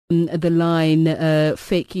the line,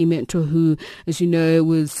 Feki Mentor, who, as you know,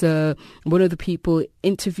 was one of the people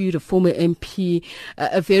interviewed, a former MP.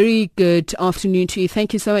 A very good afternoon to you.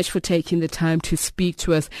 Thank you so much for taking the time to speak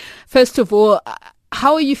to us. First of all,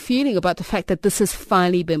 how are you feeling about the fact that this has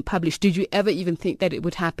finally been published? Did you ever even think that it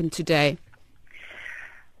would happen today?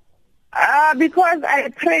 Because I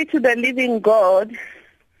pray to the living God,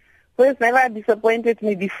 who has never disappointed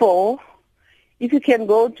me before. If you can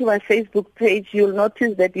go to my Facebook page, you'll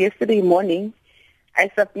notice that yesterday morning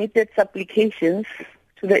I submitted supplications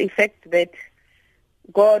to the effect that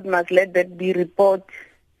God must let that report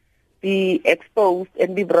be exposed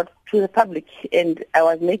and be brought to the public. And I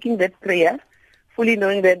was making that prayer, fully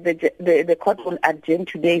knowing that the court will adjourn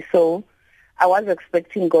today. So I was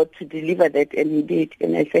expecting God to deliver that, and He did,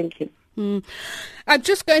 and I thank Him. I'm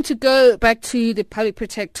just going to go back to the public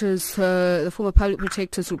protector's, the former public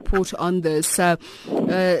protector's report on this.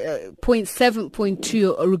 Point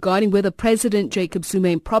 7.2 regarding whether President Jacob Zuma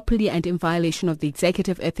improperly and in violation of the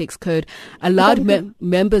Executive Ethics Code allowed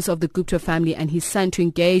members of the Gupta family and his son to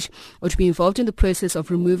engage or to be involved in the process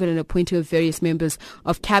of removal and appointing of various members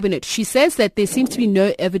of cabinet. She says that there seems to be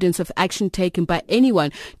no evidence of action taken by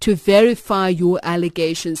anyone to verify your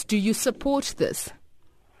allegations. Do you support this?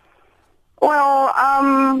 Well,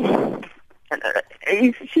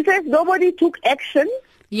 she says nobody took action.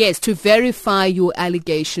 Yes, to verify your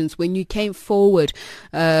allegations when you came forward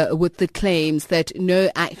with the claims that no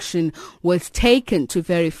action was taken to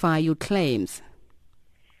verify your claims.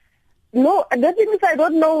 No, the thing is I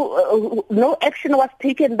don't know, no action was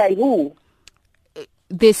taken by who?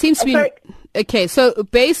 There seems to be... Okay, so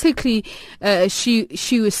basically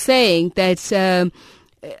she was saying that...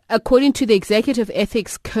 according to the Executive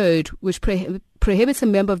Ethics Code, which prohibits a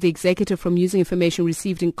member of the executive from using information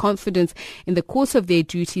received in confidence in the course of their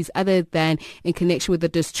duties other than in connection with the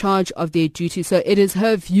discharge of their duties. So it is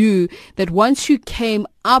her view that once you came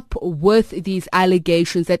up with these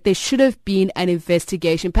allegations that there should have been an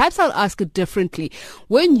investigation. Perhaps I'll ask it differently.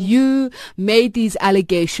 When you made these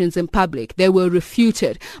allegations in public, they were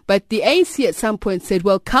refuted, but the ANC at some point said,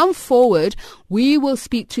 well, come forward, we will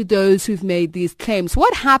speak to those who've made these claims.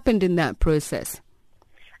 What happened in that process?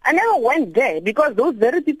 I never went there because those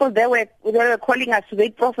very people they were calling us to the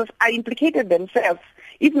process are implicated themselves.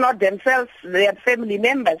 If not themselves, their family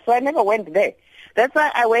members. So I never went there. That's why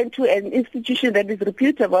I went to an institution that is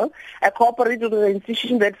reputable. I cooperated with an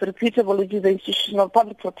institution that's reputable, which is the Institution of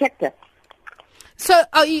Public Protector. So,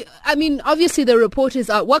 obviously the report is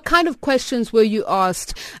out. What kind of questions were you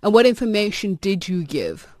asked and what information did you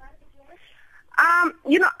give?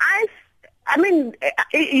 You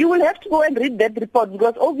will have to go and read that report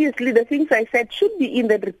because obviously the things I said should be in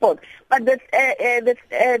that report. But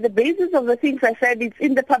the basis of the things I said is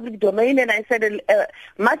in the public domain, and I said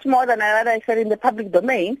much more than I said in the public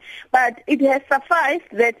domain. But it has sufficed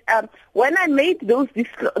that when I made those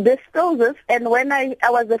disclosures and when I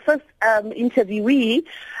was the first interviewee,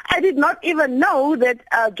 I did not even know that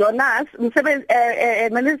Jonas,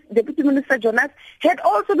 Deputy Minister Jonas, had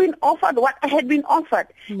also been offered what I had been offered.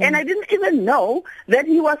 Mm-hmm. And I didn't even know that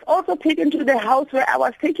he was also taken to the house where I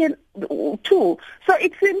was taken to. So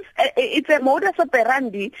it seems it's a modus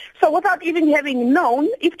operandi. So without even having known,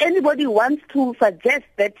 if anybody wants to suggest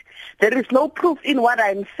that there is no proof in what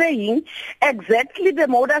I'm saying, exactly the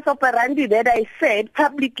modus operandi that I said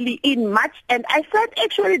publicly in March, and I said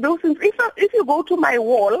actually those things, if you go to my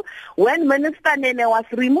wall, when Minister Nene was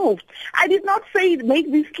removed, I did not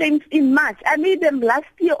make these claims in March. I made them last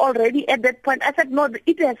year already at that point. I said, no,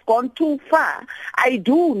 it has gone too far. I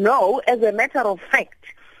do know, as a matter of fact,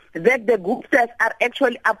 that the Guptas are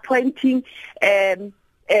actually appointing,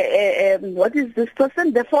 what is this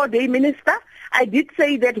person, the 4-day minister? I did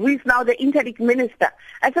say that who is now the interim minister.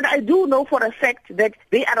 I said I do know for a fact that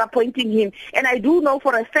they are appointing him, and I do know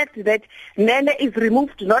for a fact that Nene is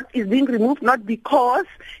being removed not because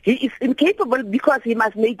he is incapable, because he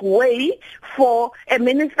must make way for a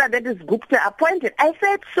minister that is Gupta appointed. I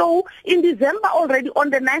said so in December already,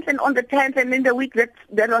 on the 9th and on the 10th, and in the week that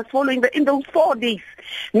was following, in those 4 days.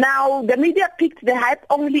 Now, the media picked the hype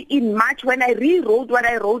only in March when I rewrote what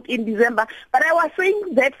I wrote in December, but I was saying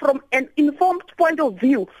that from an informed point of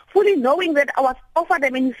view, fully knowing that I was offered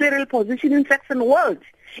a ministerial position in Saxon World.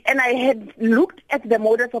 And I had looked at the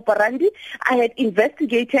modus operandi, I had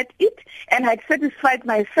investigated it, and had satisfied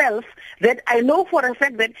myself that I know for a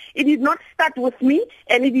fact that it did not start with me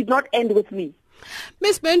and it did not end with me.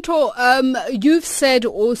 Ms. Mentor, you've said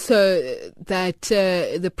also that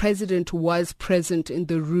the president was present in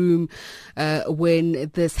the room when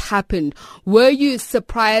this happened. Were you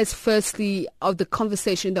surprised, firstly, of the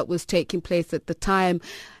conversation that was taking place at the time?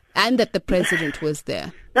 And that the president was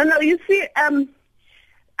there. No, you see,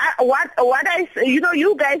 what I say,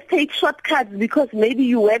 you guys take shortcuts because maybe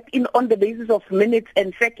you work on the basis of minutes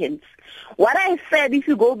and seconds. What I said, if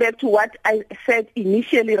you go back to what I said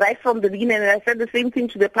initially, right from the beginning, and I said the same thing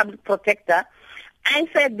to the public protector, I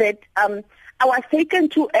said that I was taken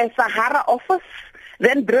to a Sahara office,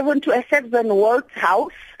 then driven to a Saxon World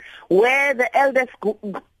house, where the eldest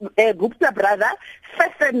Gupta brother,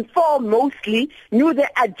 first and foremostly, knew the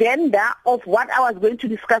agenda of what I was going to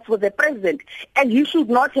discuss with the president. And he should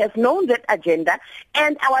not have known that agenda.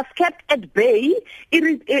 And I was kept at bay,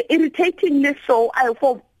 irritatingly so,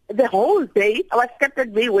 for the whole day. I was kept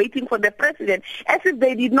at bay waiting for the president, as if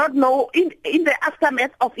they did not know. In the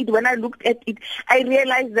aftermath of it, when I looked at it, I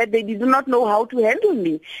realized that they did not know how to handle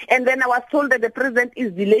me. And then I was told that the president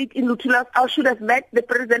is delayed in Lutula. I should have met the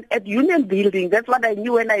president at Union Building. That's what I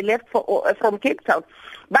knew when I left from Cape Town.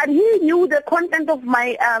 But he knew the content of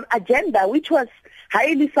my agenda, which was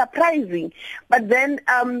highly surprising. But then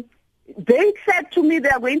they said to me they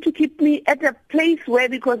are going to keep me at a place where,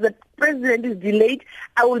 because the president is delayed,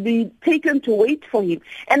 I will be taken to wait for him.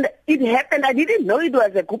 And it happened. I didn't know it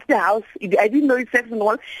was a Gupta house. I didn't know it's Saxon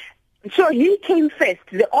Hall. So he came first,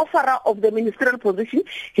 the offerer of the ministerial position.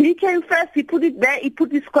 He came first, he put it there, he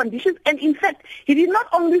put his conditions. And in fact, he did not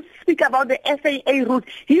only speak about the SAA route,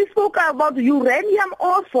 he spoke about uranium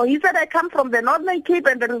also. He said, I come from the Northern Cape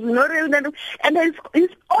and there is no uranium. And he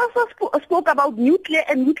also spoke about nuclear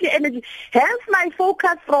and nuclear energy. Hence, my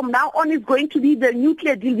focus from now on is going to be the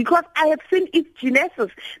nuclear deal, because I have seen its genesis.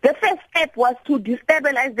 The first step was to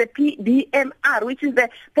destabilize the PBMR, which is the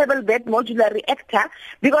Pebble Bed Modular Reactor,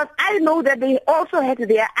 because I know that they also had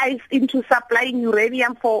their eyes into supplying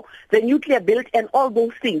uranium for the nuclear build and all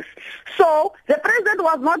those things. So the president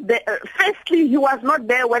was not there. Firstly, he was not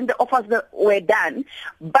there when the offers were done,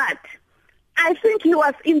 but I think he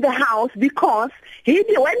was in the house because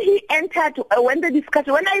when he entered,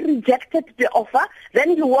 when I rejected the offer,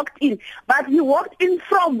 then he walked in. But he walked in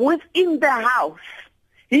from within the house.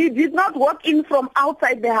 He did not walk in from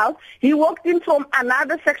outside the house. He walked in from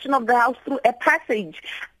another section of the house through a passage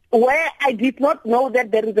where I did not know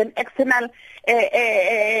that there is an external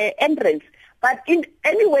entrance. But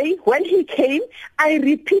anyway, when he came, I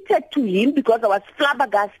repeated to him because I was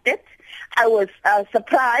flabbergasted. I was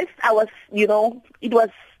surprised. I was, it was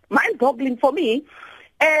mind-boggling for me.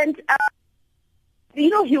 And,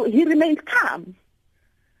 he remained calm.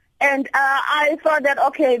 And I thought that,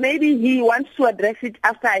 okay, maybe he wants to address it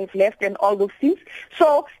after I've left and all those things.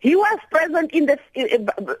 So he was present in this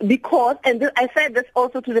because, and I said this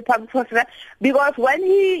also to the public prosecutor, because when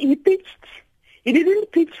he pitched, he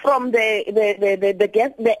didn't pitch from the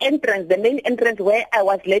entrance, the main entrance where I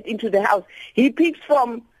was led into the house. He pitched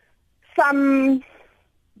from some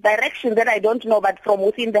direction that I don't know, but from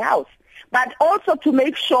within the house. But also to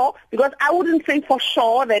make sure, because I wouldn't say for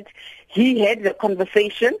sure that he had the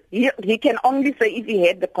conversation. He can only say if he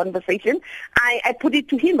had the conversation. I put it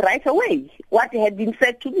to him right away, what had been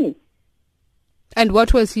said to me. And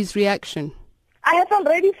what was his reaction? I have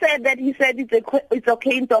already said that he said it's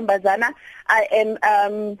okay in Ntombazana. I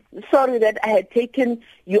am sorry that I had taken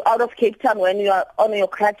you out of Cape Town when you are on your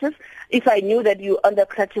crutches. If I knew that you were on the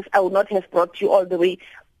crutches, I would not have brought you all the way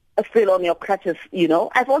still on your crutches,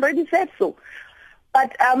 I've already said so.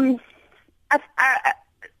 But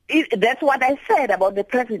that's what I said about the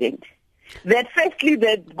president. That firstly,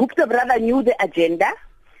 the Gupta brother knew the agenda.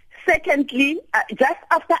 Secondly, just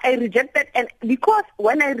after I rejected, and because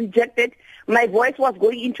when I rejected, my voice was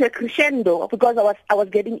going into a crescendo because I was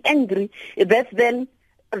getting angry. That's then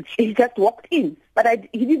he just walked in, but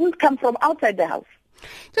he didn't come from outside the house.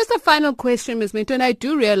 Just a final question, Ms. Minto, and I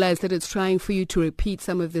do realize that it's trying for you to repeat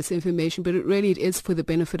some of this information, but it is for the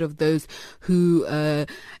benefit of those who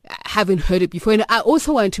haven't heard it before. And I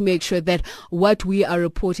also want to make sure that what we are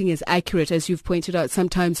reporting is accurate. As you've pointed out,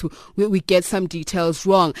 sometimes we get some details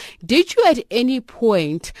wrong. Did you at any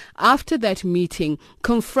point after that meeting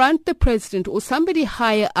confront the president or somebody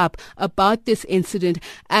higher up about this incident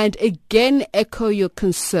and again echo your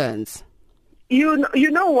concerns? You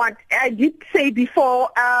know what I did say before,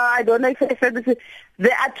 I don't know if I said this,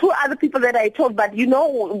 there are two other people that I told, but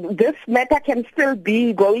this matter can still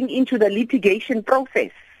be going into the litigation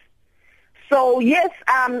process. So yes,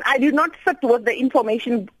 I did not sit with the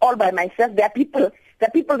information all by myself. There are people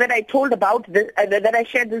that I told about this, that I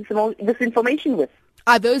shared this information with.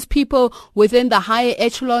 Are those people within the higher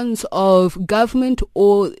echelons of government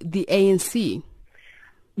or the ANC?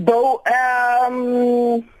 Both.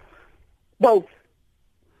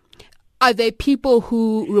 Are there people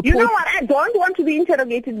who report... You know what? I don't want to be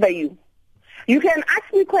interrogated by you. You can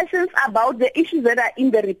ask me questions about the issues that are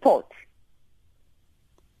in the report.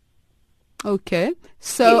 Okay.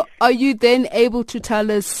 So yes. Are you then able to tell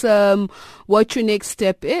us what your next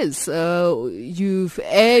step is? You've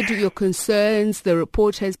aired your concerns. The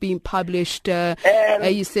report has been published.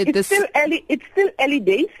 You said it's still early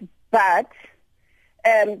days, but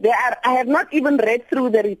I have not even read through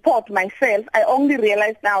the report myself. I only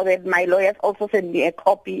realized now that my lawyers also sent me a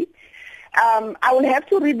copy. I will have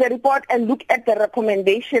to read the report and look at the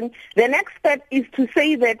recommendation. The next step is to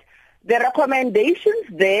say that the recommendations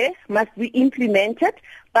there must be implemented,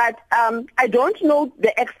 but I don't know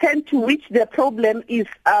the extent to which the problem is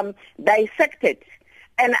dissected.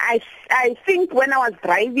 And I think when I was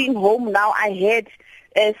driving home now, I heard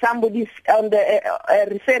somebody on the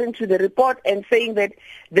referring to the report and saying that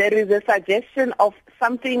there is a suggestion of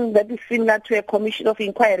something that is similar to a commission of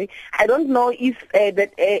inquiry. I don't know if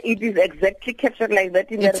that it is exactly captured like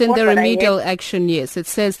that in the report. It's in the remedial action, yes. It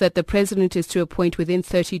says that the president is to appoint within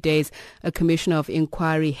 30 days a commissioner of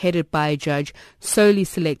inquiry headed by a judge solely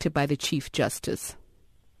selected by the Chief Justice.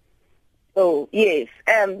 Oh, yes.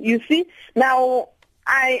 You see, now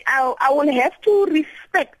I will have to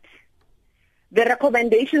respect the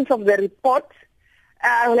recommendations of the report.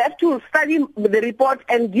 I will have to study the report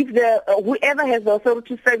and give whoever has the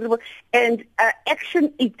authority to study the report and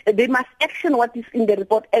action it. They must action what is in the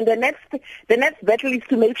report. And the next battle is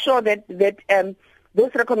to make sure that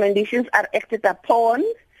those recommendations are acted upon.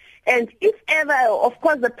 And if ever, of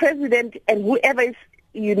course, the president and whoever is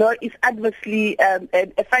adversely an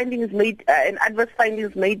adverse finding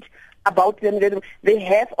is made about them, they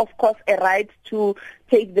have, of course, a right to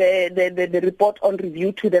take the report on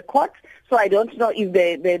review to the court. So I don't know if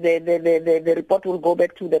the report will go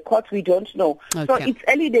back to the court. We don't know. Okay. So it's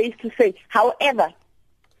early days to say. However,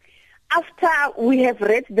 after we have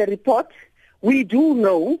read the report, we do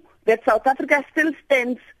know that South Africa still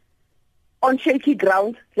stands on shaky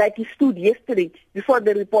ground like it stood yesterday before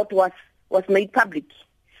the report was made public.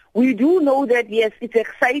 We do know that, yes, it's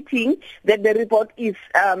exciting that the report is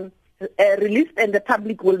released and the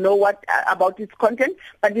public will know what about its content,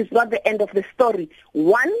 but it's not the end of the story.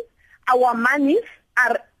 One, our monies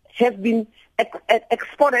have been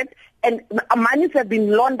exported and monies have been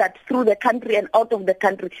laundered through the country and out of the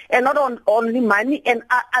country, and not only money and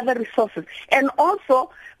other resources. And also,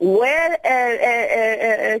 where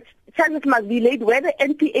charges must be laid, where the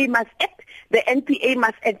NPA must act, the NPA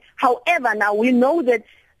must act. However, now we know that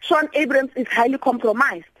Shaun Abrahams is highly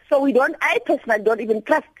compromised, so I personally don't even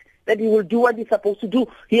trust that he will do what he's supposed to do.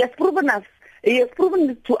 He has proven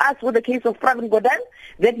to us with the case of Pravin Gordhan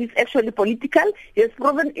that he's actually political. He has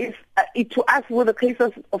proven it to us with the case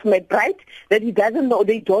of McBride that he doesn't know,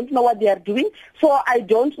 they don't know what they are doing. So I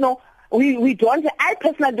don't know, I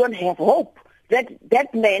personally don't have hope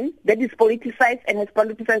that man that is politicized and has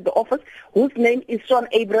politicized the office, whose name is Shaun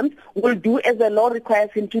Abrahams, will do as the law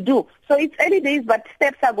requires him to do. So it's early days, but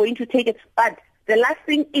steps are going to take it. But the last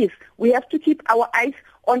thing is we have to keep our eyes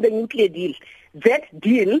on the nuclear deal. That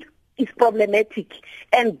deal is problematic,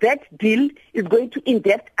 and that deal is going to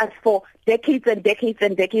indebt us for decades and decades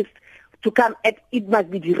and decades to come, and it must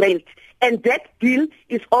be derailed. And that deal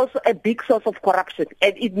is also a big source of corruption,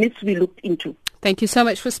 and it needs to be looked into. Thank you so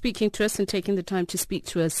much for speaking to us and taking the time to speak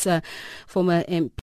to us, former MP.